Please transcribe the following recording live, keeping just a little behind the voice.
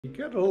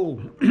Got a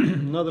little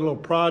another little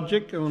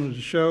project I wanted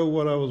to show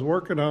what I was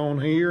working on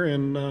here,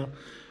 and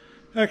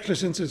actually,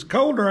 since it's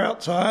colder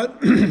outside,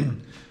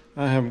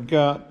 I have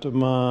got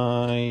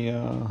my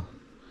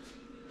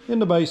in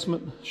the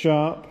basement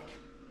shop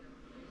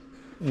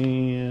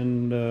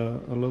and a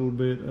little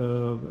bit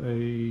of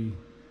a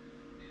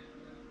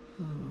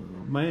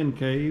man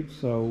cave.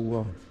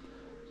 So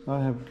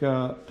I have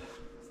got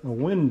a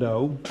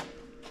window.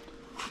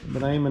 I've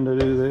been aiming to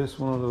do this,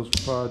 one of those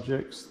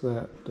projects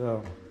that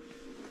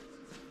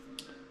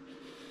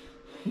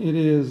it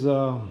is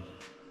a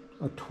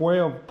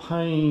 12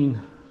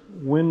 pane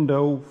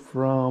window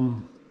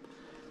from,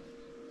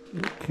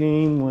 it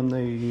came when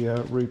they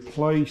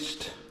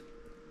replaced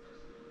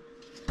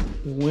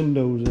the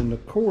windows in the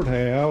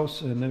courthouse,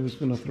 and they was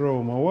going to throw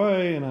them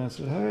away, and I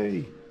said,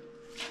 hey,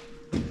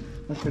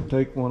 I could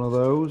take one of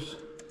those.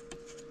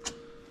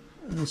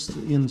 That's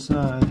the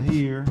inside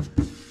here.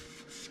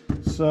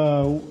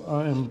 So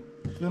I am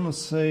going to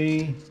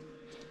see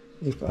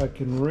if I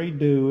can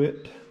redo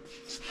it.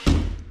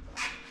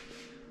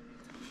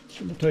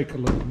 It's going to take a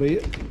little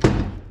bit,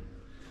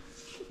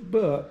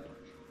 but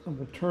I'm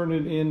going to turn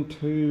it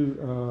into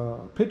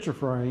a picture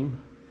frame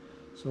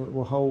so it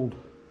will hold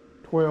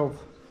 12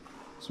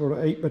 sort of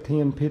 8 by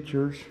 10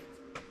 pictures,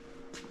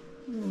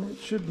 and it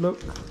should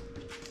look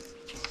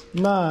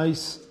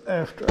nice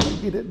after I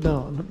get it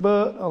done.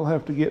 But I'll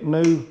have to get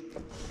new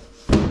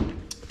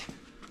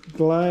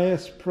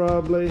glass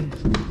probably,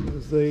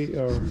 because they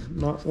are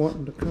not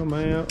wanting to come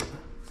out.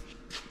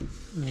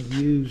 I've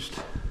used,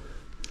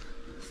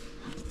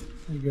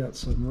 they got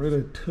some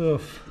really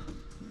tough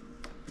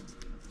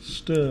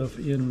stuff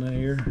in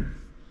there,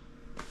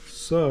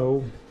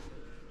 so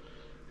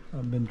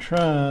I've been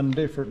trying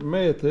different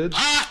methods.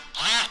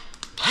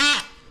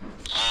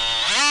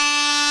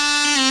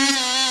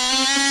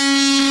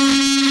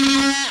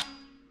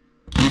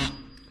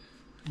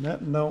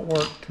 That don't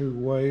work too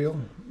well.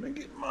 Let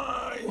me get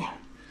my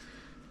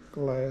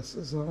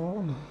glasses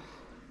on.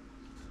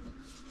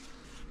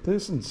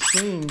 This one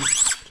seems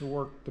to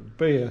work the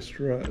best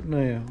right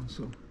now.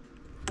 So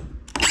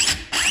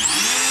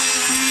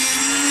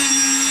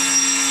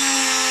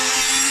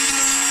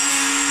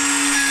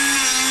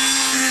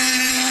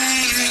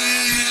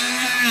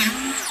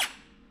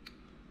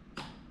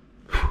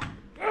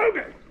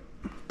okay,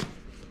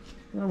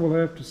 I will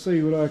have to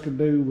see what I can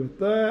do with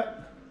that.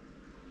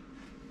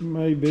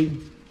 Maybe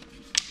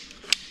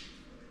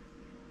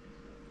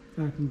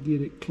I can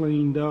get it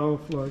cleaned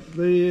off like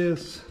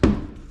this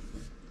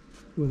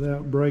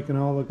without breaking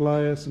all the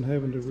glass and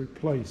having to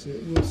replace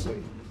it. We'll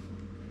see.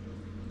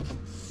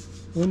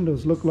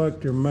 Windows look like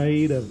they're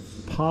made of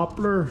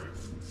poplar,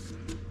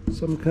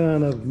 some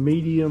kind of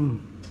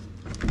medium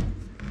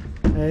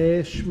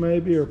ash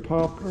maybe, or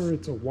poplar.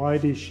 It's a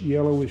whitish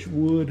yellowish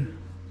wood.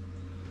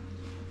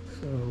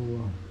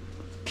 So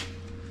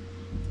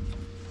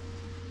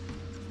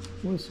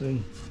we'll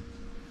see.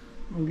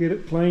 I'll get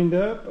it cleaned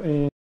up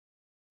and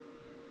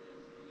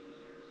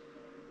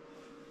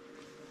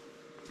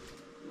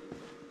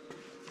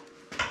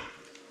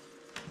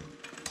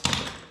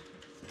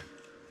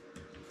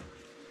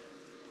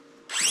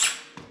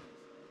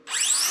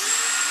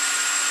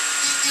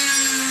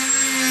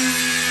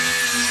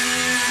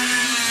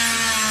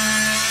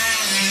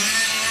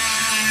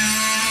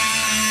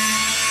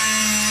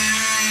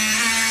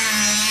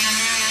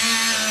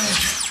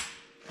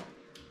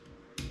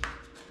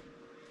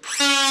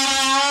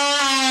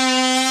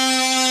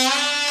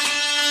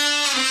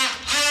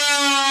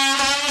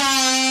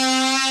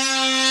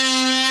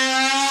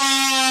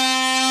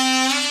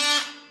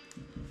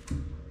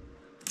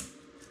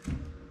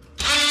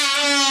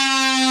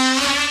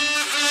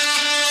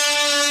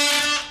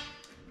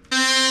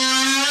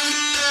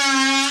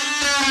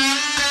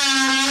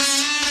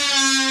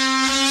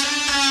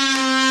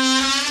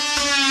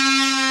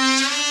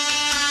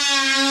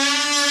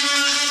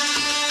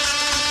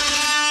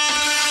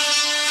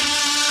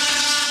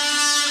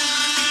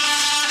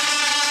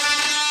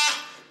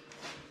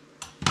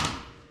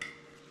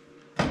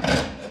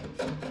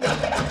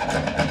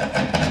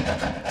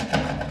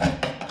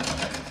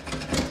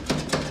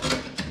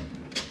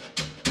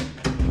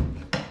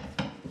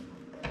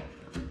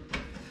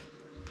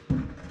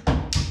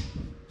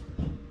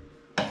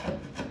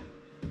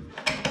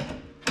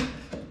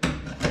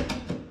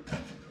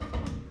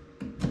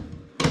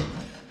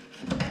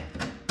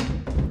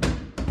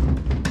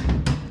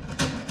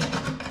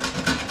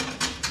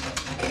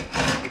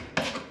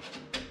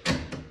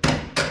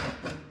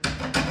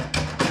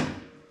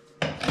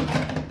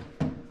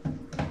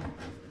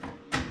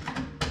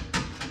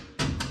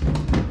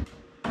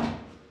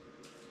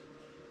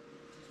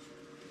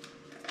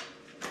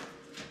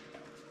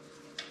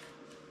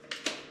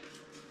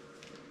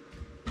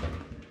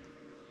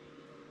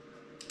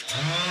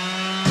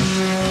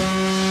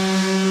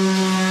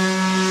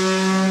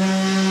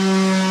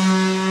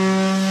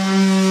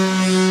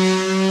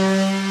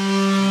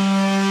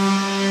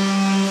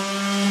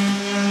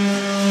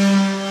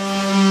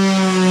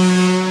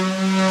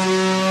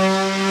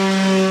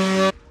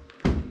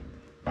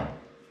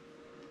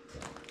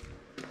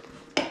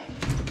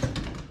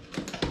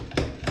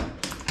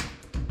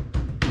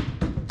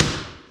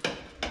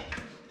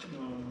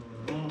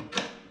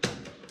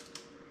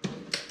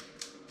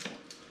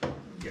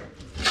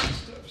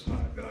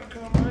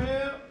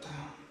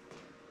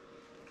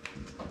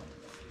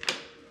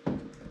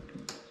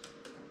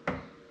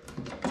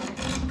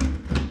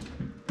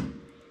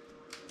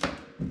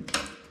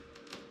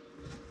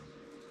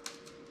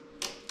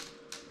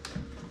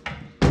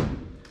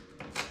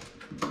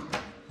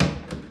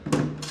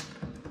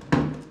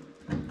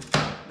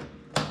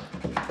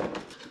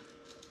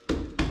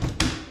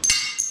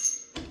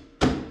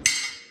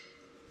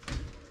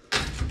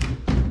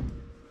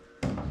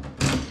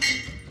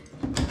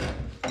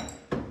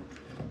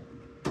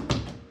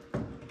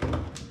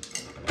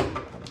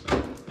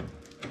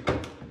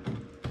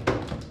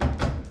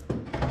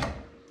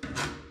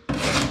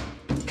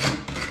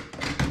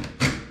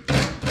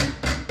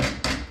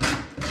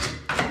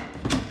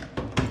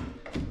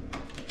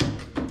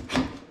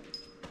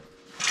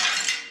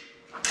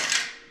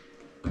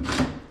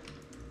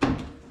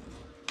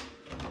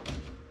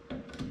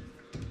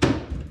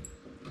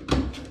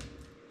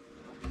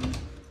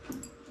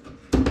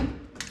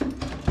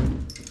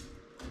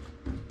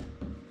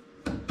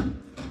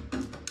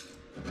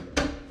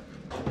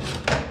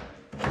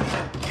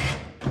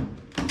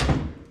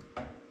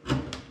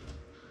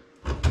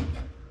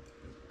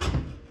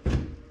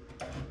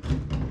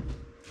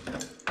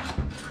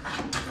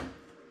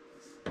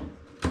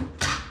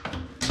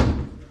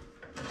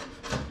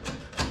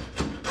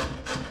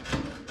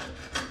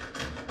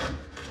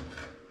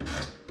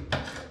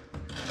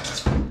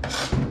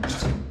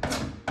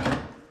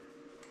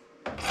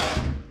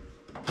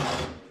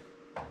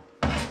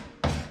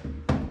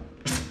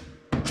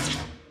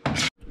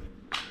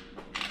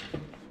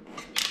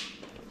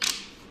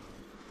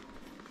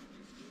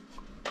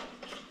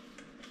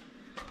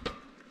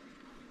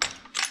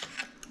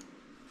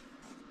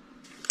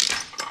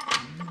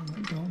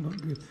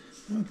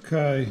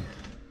Okay,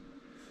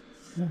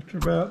 after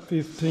about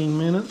 15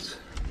 minutes,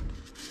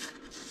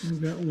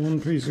 we've got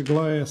one piece of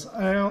glass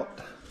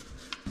out.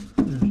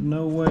 There's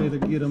no way to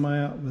get them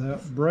out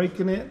without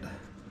breaking it.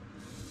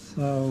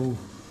 So,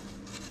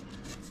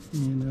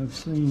 I've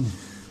seen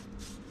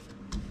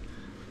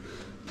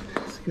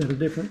it's got a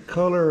different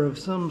color of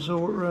some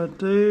sort right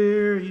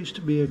there. It used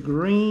to be a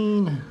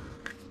green.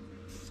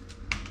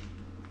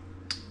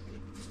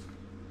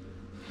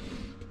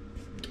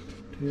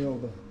 Tell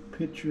the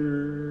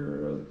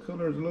picture, the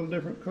color is a little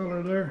different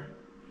color there.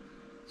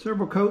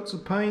 Several coats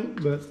of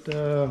paint, but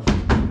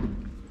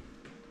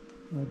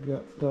I've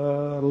got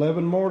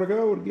 11 more to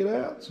go to get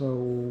out, so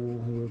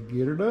we'll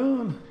get her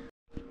done.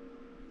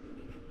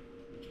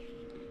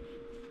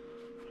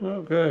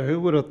 Okay, who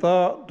would have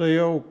thought the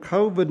old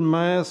COVID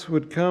mask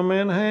would come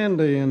in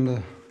handy in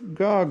the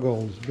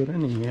goggles, but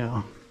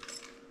anyhow,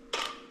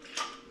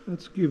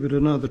 let's give it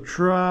another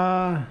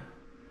try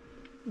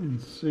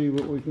and see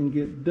what we can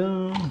get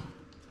done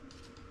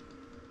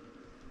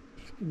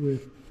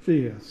with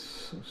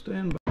this. So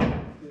stand by.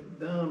 Get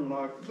done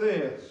like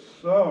this.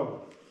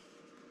 So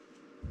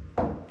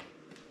I'm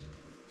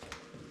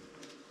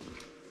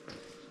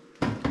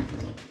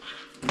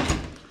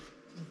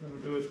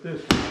going to do it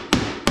this way.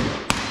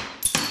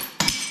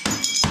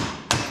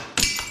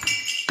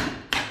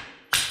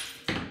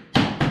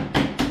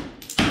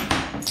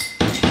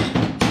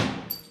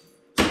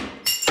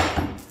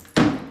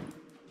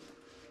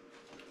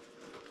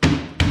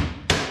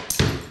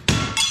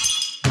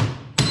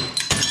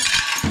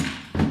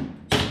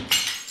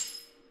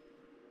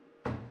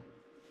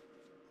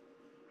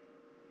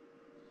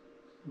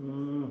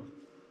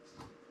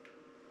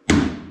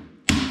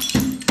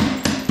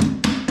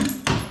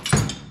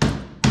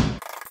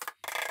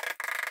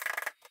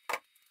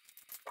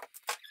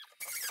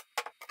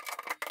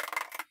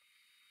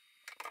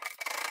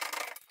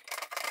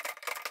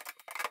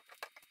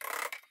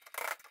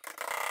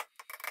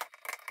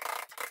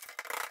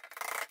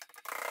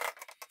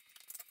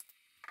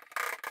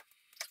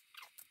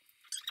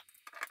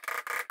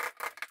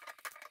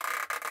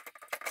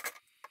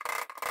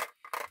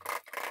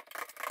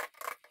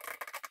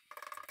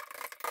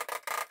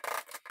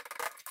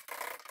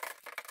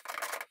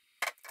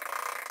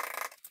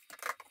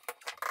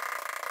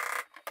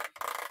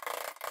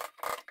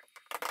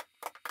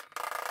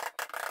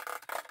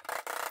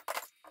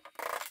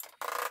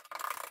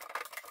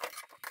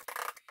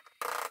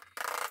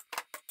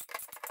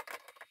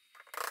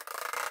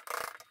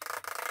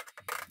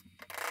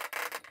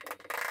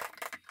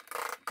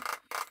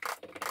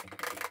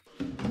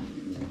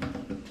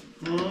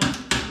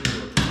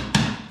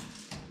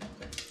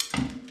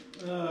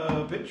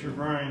 Picture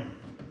frame.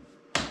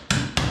 I'm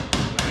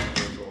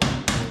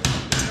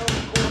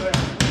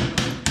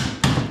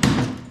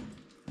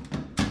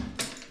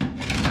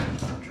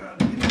trying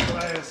to get the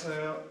glass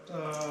out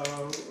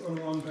on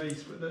one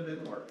piece, but that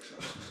didn't work. So.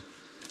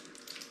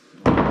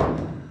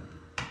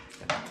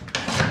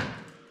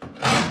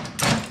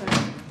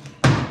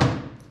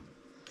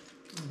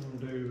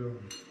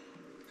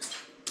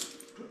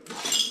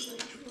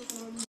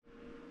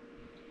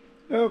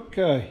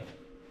 Okay,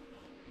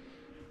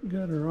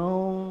 got her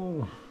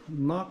all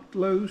knocked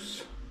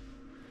loose.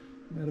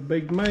 Got a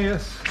big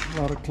mess,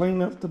 a lot of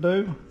cleanup to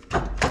do.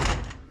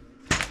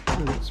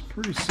 But it's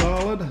pretty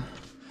solid.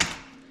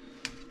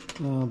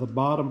 The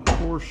bottom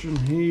portion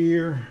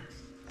here,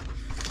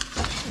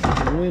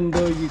 the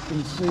window, you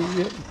can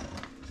see it.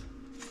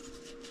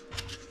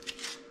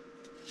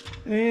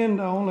 And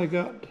I only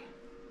got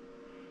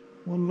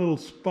one little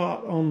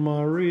spot on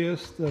my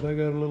wrist that I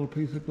got a little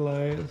piece of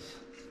glass.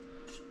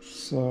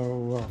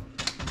 So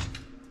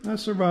I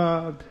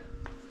survived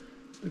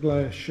the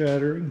glass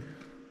shattering.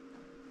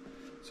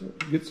 So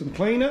get some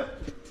cleanup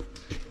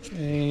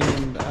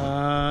and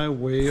I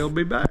will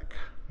be back.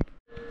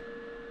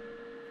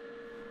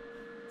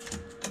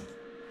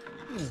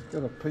 It's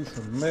got a piece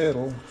of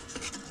metal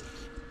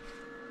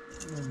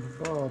on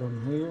the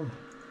bottom here.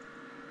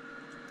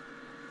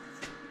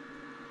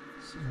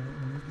 So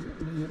I'm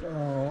getting it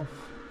off.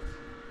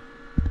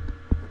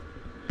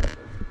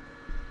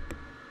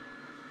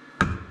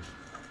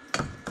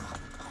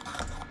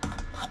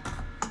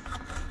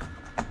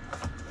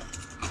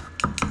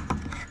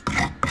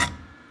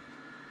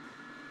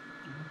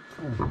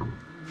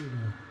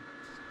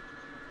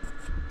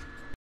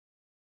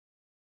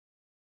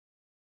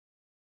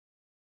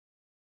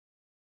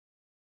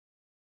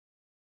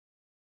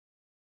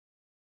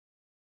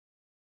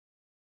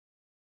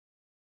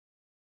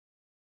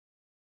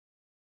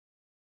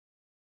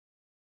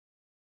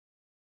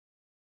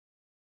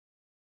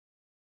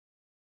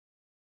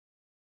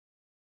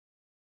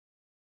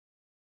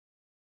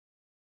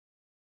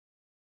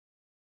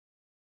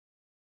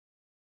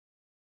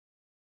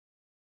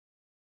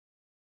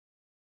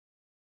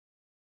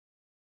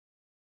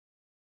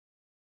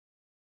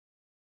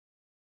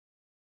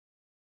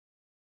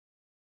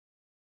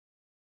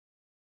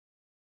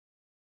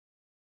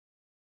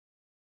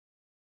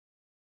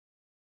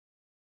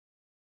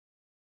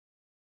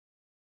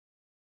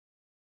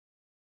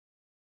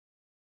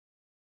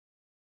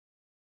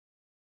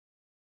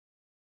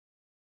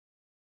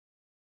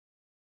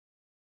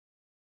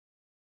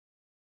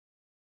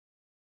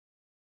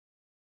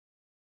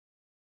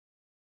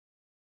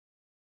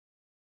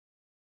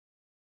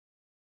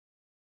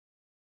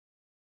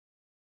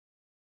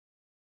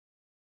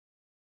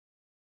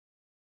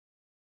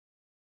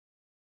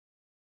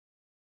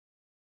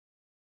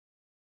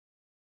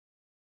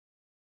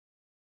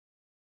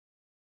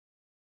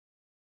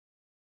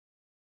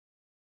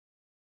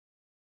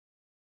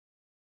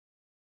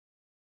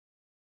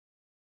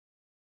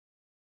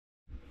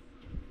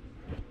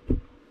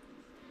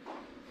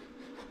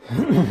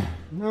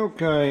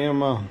 Okay,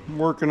 I'm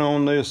working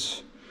on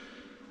this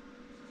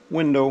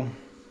window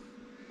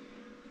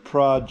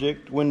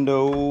project,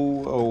 window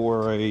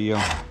or a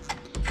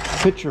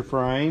picture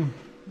frame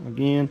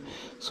again.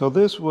 So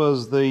this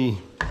was the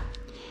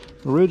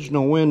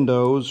original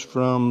windows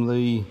from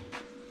the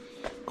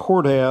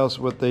courthouse,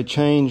 what they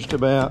changed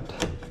about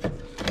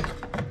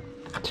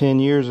 10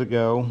 years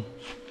ago.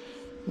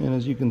 And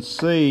as you can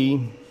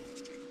see,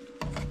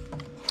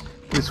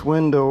 this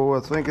window, I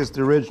think it's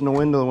the original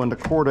window when the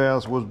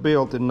courthouse was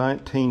built in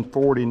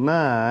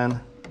 1949.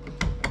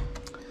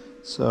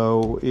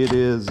 So it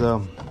is,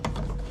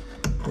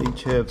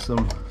 each have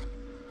some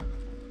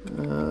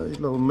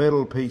little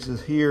metal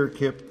pieces here,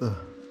 kept the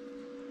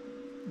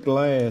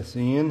glass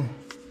in.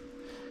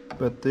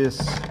 But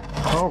this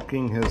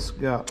caulking has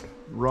got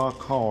rock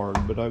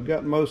hard, but I've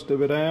got most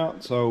of it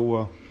out,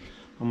 so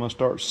I'm gonna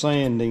start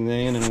sanding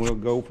then, and we'll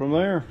go from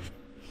there.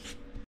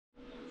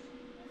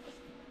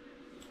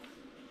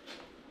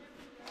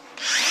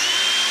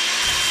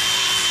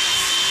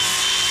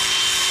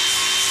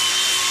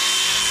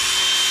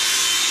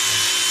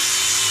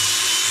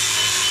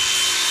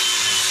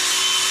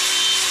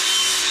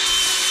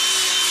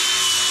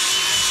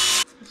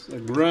 A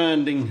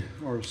grinding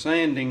or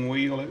sanding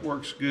wheel, it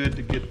works good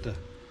to get the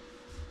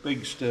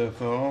big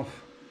stuff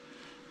off.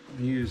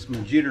 I use my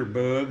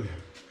jitterbug.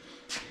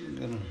 I'm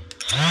gonna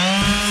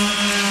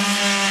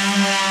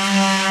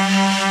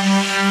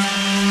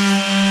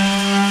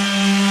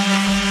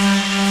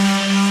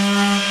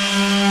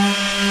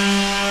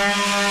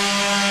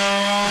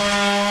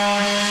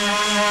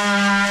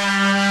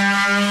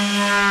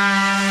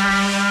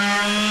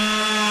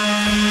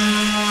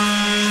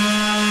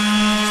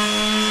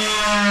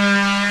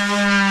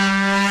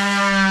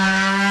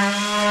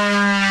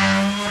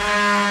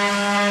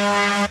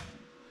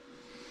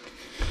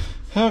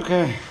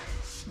okay,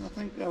 I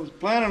think I was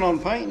planning on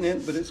painting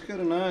it, but it's got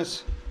a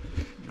nice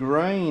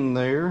grain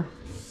there.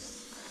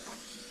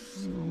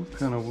 What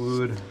kind of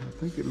wood? I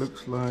think it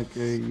looks like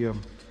a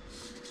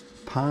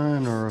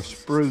pine or a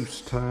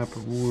spruce type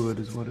of wood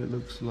is what it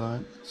looks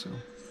like. So,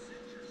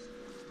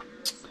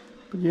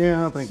 but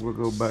yeah, I think we'll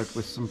go back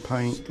with some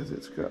paint because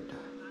it's got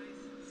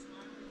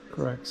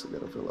cracks that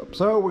gotta fill up.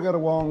 So we got a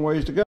long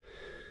ways to go.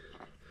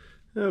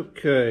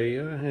 Okay,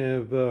 I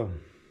have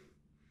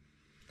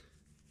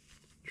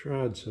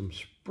tried some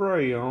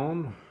spray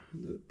on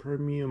the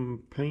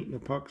premium paint and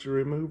epoxy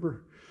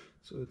remover.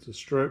 So it's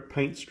a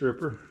paint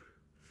stripper,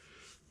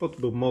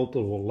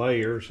 multiple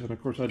layers, and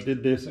of course I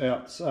did this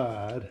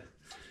outside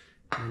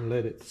and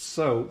let it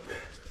soak.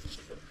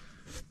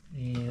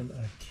 And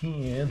I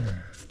can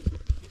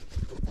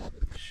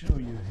show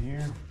you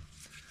here.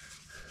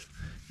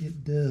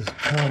 It does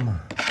come,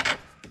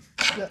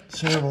 it's got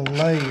several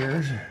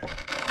layers.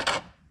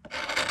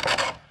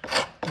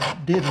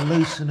 It did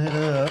loosen it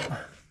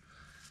up.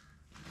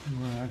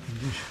 Well, I can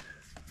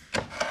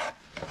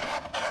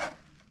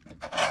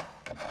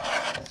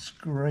just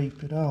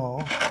scrape it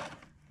off.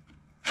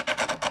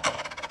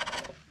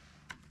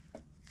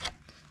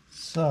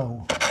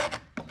 So,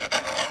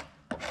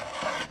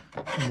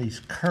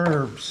 these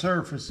curved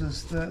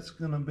surfaces, that's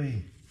going to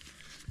be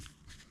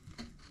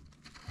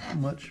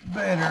much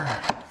better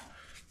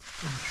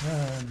than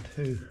trying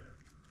to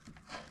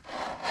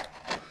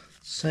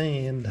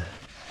sand.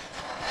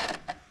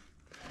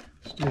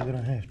 Still going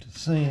to have to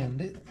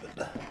sand it, but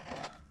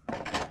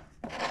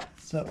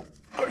so, of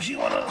course, you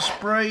want to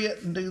spray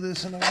it and do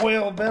this in a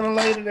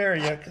well-ventilated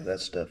area because that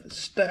stuff is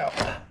stout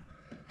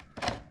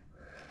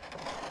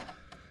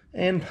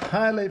and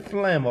highly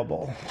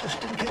flammable,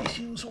 just in case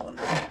you was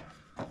wondering.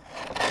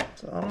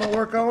 So I'm going to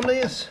work on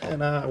this,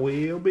 and I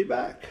will be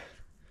back.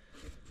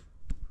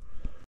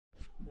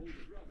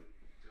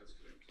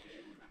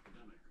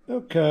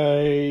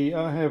 Okay,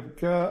 I have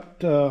got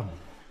the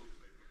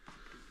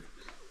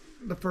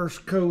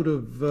first coat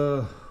of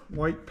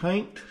white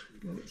paint.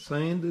 Got it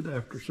sanded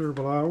after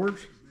several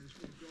hours,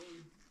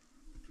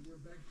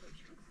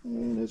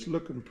 and it's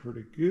looking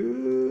pretty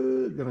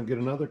good. Gonna get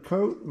another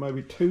coat,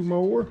 maybe two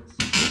more,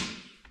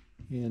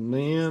 and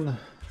then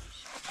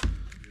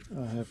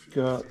I have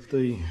got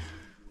the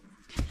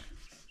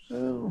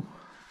it's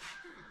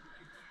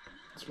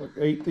like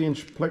 1/8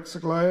 inch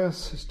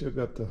plexiglass. It's still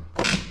got the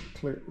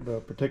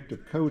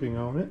protective coating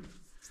on it,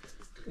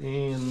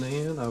 and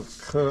then I've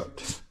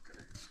cut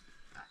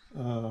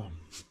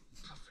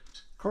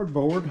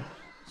cardboard,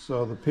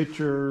 so the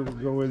picture will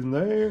go in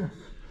there,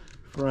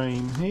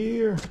 frame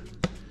here,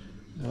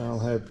 and I'll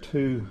have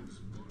two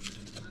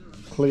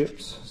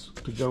clips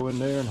to go in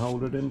there and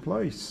hold it in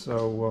place,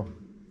 so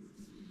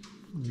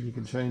you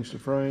can change the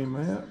frame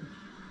out.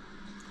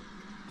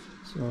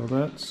 So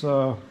that's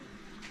I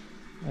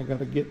got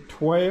to get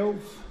 12,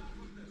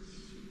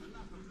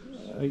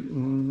 they're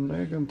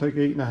going to take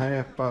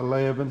 8.5 by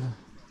 11.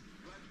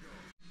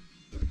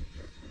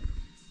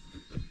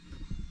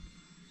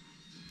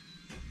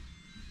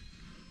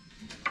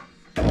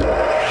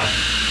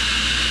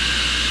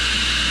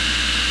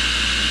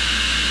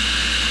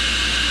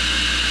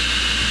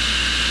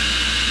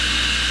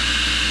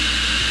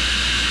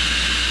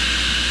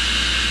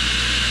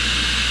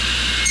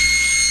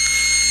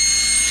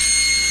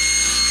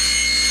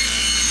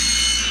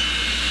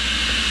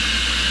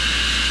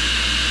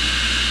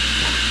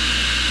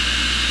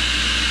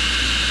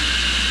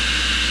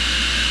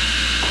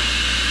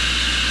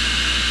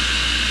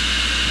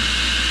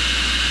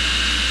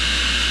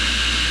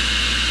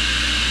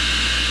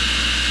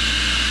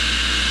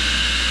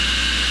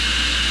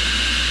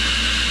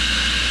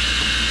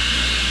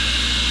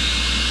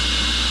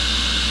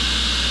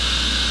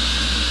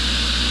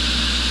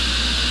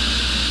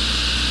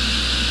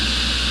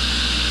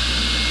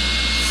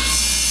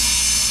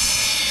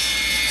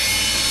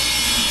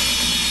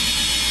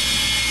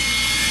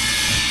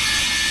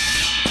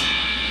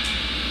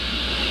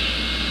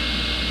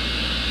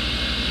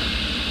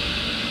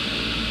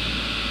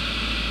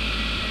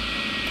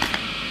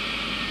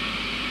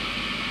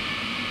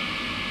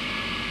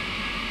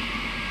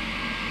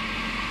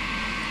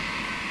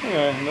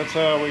 anyway, that's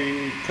how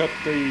we cut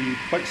the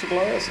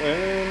plexiglass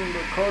and the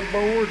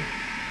cardboard,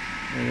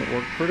 and it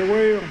worked pretty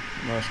well.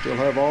 And I still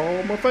have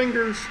all my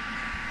fingers.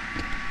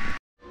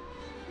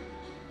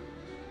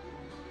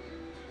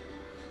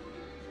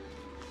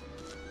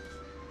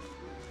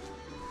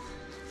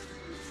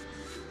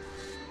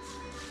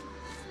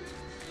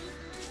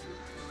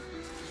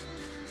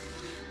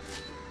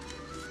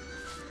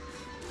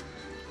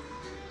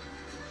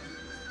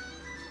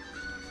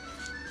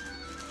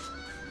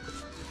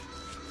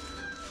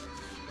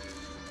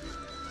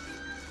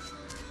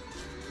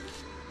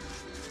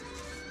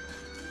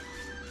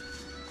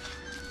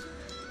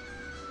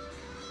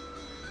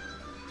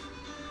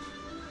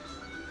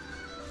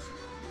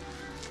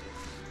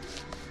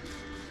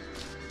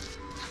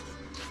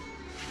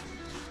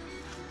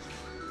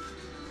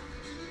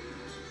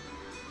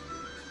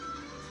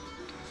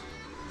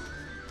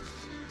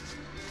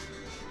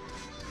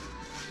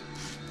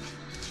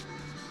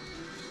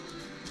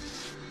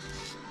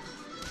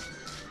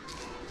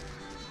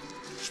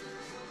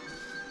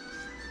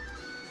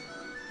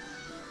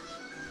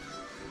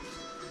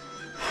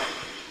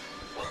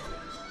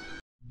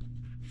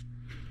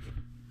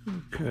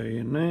 Okay,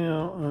 and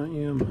now I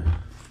am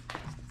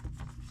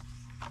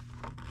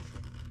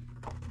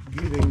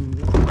getting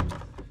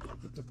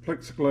the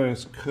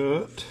plexiglass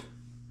cut.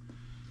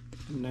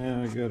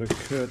 Now I gotta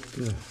cut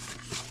the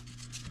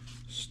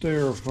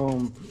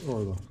styrofoam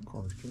or the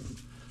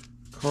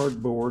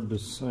cardboard the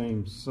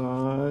same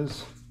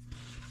size.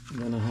 And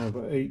then I have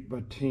an 8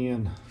 by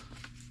 10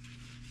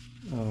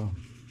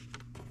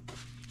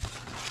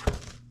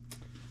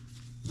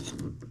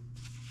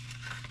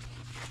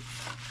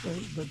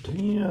 8 by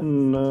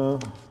 10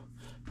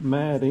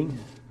 matting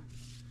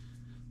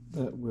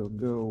that will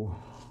go.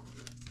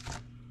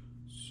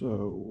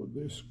 So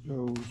this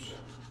goes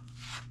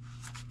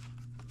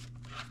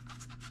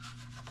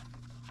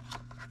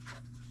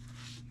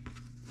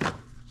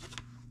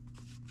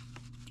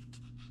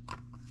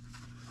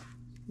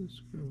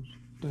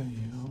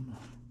down,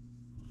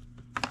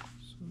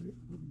 so it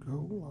would go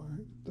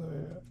like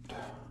that.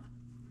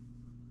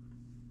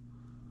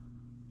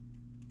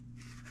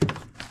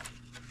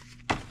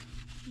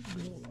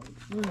 Go like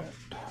that.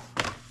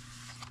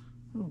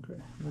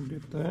 Okay, we'll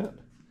get that.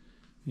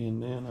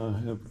 And then I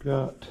have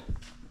got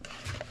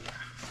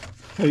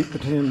 8 by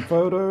 10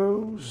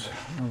 photos.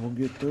 I will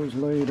get those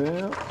laid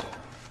out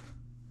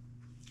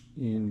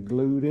and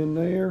glued in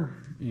there,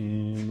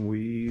 and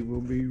we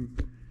will be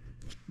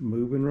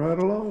moving right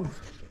along.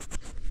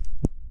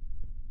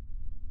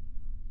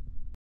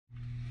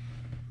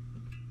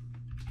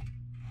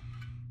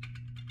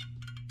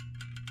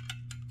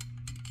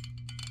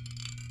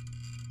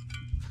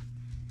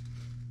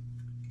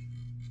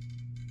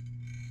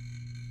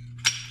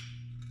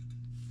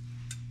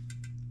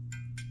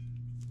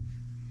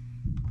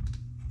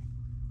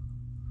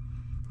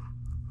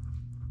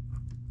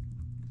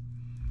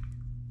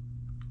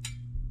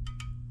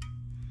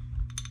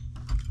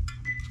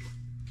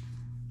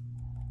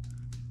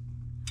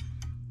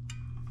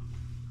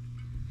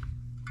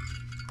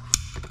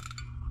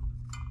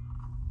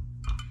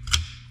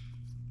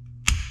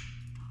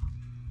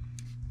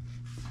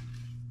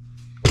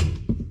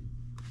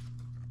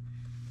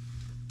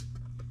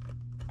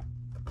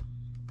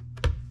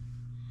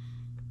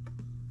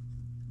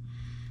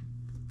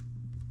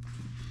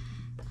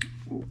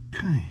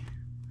 Okay.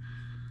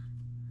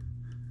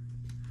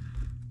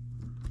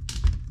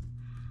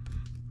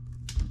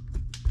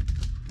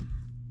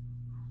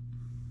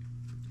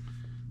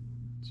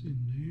 It's in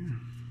there.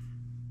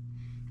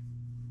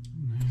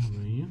 Now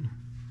then,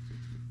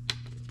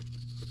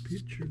 the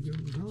picture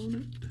goes on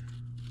it.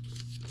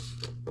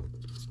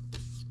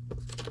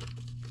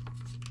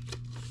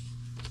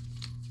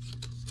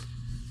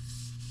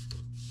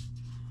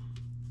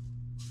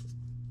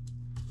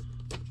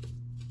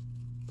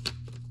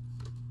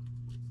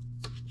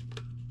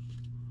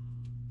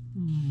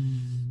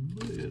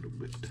 A little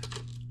bit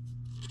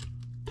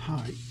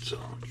tight, so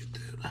I'll get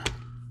that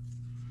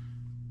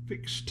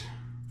fixed.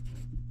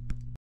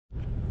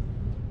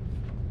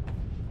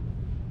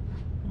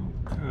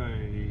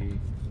 Okay,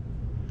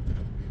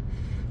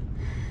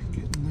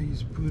 getting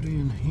these put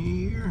in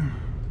here.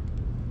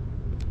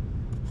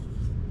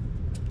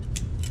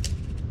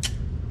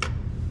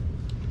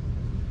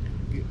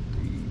 Get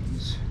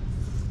these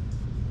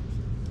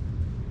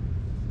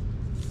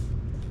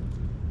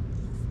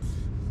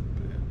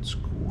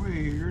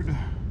squared.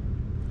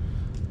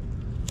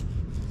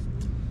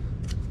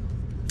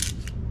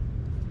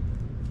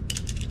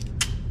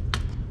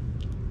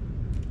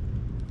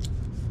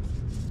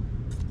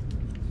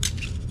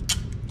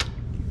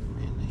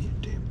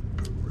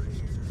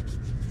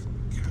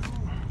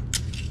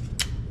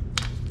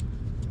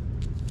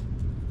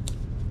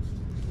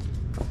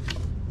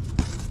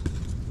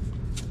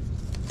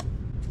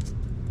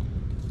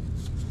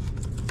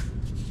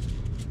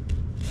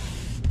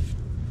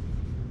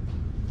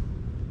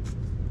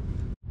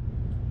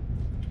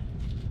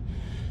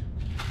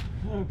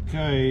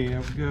 Okay,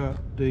 I've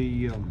got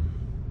the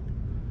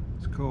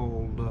it's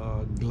called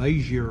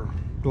glazier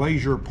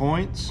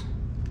points,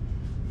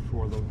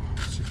 for the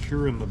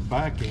securing the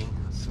backing,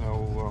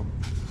 so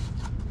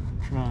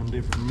trying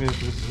different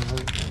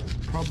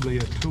methods. Probably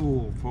a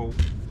tool,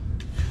 folks.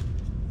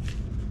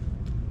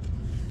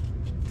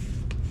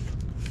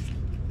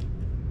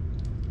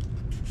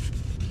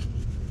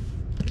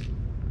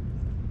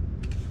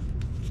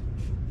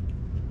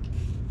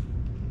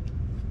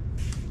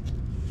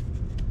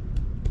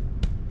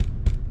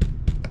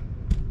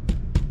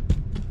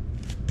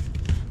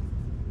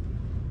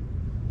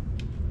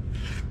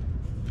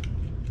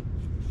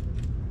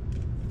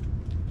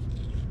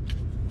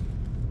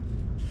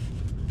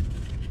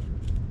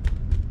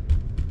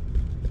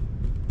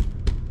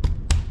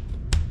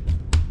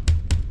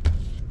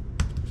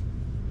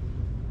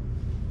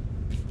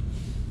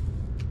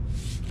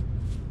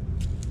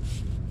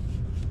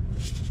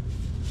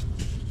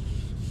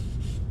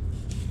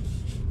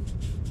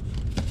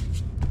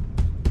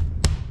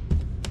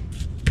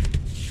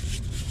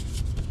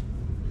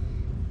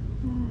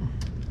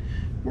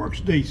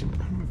 Works decent.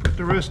 I'm gonna put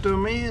the rest of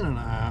them in and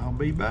I'll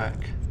be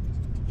back.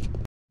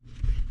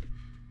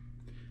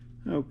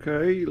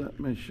 Okay, let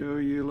me show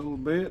you a little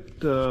bit.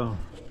 Got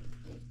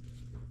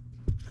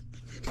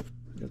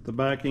the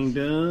backing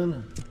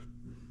done.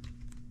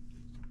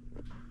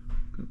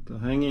 Got the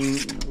hanging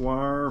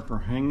wire for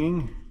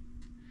hanging.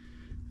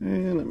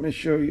 And let me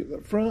show you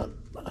the front.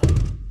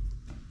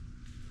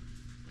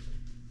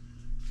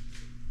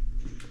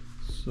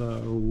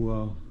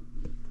 So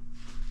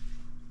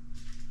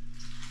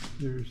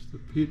there's the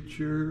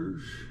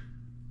pictures.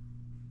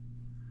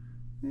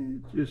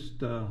 It's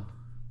just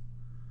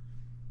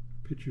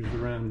pictures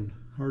around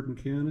Hardin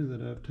County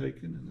that I've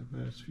taken in the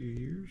past few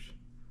years.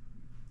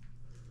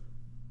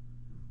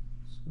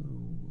 So,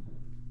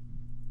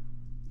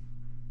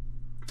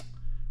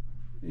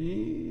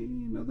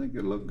 and I think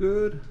it looked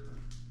good.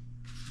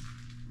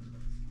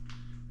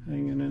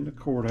 Hanging in the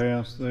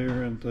courthouse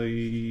there at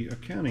the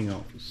accounting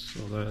office.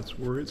 So that's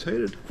where it's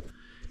headed.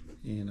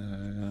 And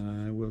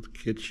I will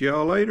catch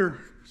y'all later.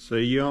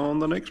 See you on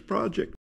the next project.